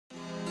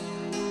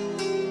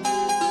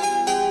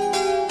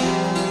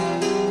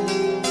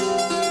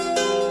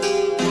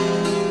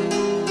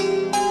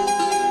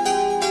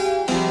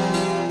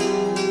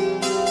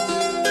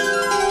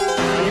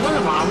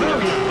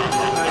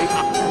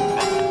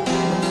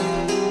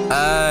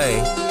Ay,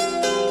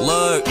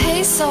 look.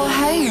 Hey, so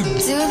how you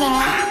do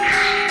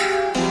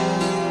that?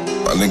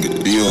 My nigga,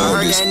 you I on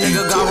heard this that beat,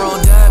 nigga got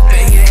rolled up,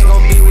 and he ain't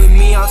gon' be with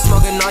me. I'm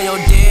smoking all your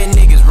dead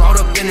niggas, rolled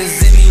up in a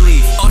Zimmy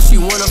leaf. Oh, she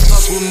wanna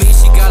fuck with me,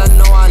 she gotta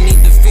know I need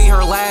to feed.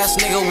 Her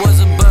last nigga was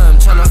a bum,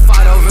 tryna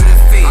fight over the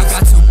fees. I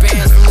got 2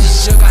 bands from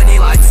this jug, I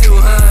need like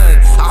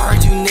Two-Hun. I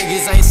heard you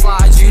niggas ain't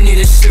slides, you need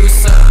to shoot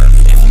some.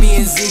 If me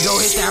and Z go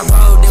hit that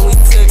road, then we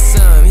took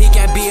some. He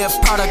can't be a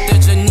product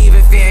of Geneva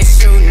if he ain't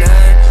shoot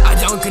none. I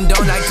don't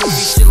condone that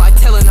goofy shit like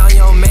telling on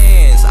your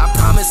mans. I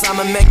promise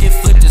I'ma make it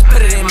flip, just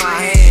put it in my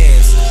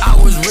hands. I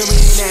was really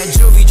in that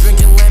juvie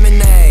drinking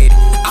lemonade.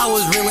 I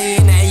was really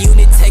in that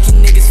unit taking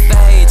niggas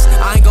fades.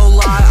 I ain't gon'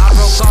 lie, I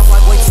broke off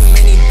like way too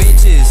many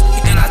bitches,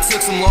 and I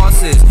took some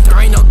losses. There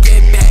ain't no get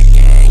back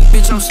gang,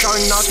 bitch. I'm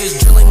starting off this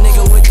drilling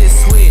nigga with this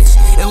switch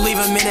and leave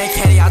him in that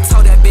caddy. I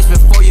told that bitch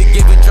before you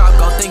give a drop,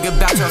 go think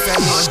about your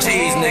family on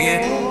G's, nigga.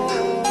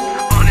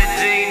 On the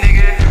G,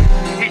 nigga.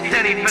 He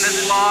said he finna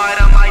slide.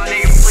 I'm like,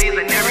 nigga, please.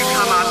 And every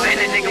time I bend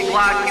a nigga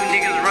block, you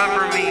niggas run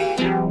from me.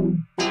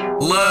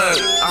 Look,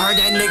 I heard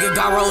that nigga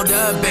got rolled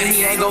up, but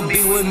he ain't gon'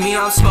 be with me.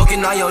 I'm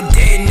smoking all your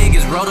dead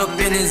niggas, rolled up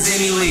in a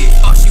Zimmy leaf.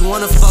 Oh, she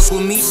wanna fuck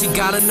with me, she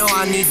gotta know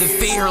I need to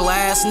feed. Her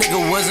last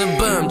nigga was a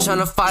bum,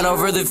 tryna fight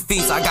over the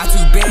feast. I got 2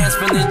 bands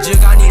from the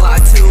jug, I need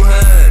like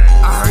Two-Hun.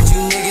 I heard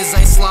you niggas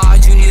ain't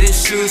slides, you need to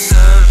shoot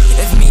some.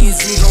 If me and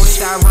Z go hit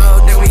that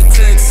road, then we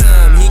took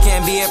some. He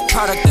can't be a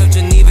product of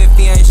Geneva if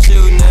he ain't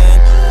shooting none.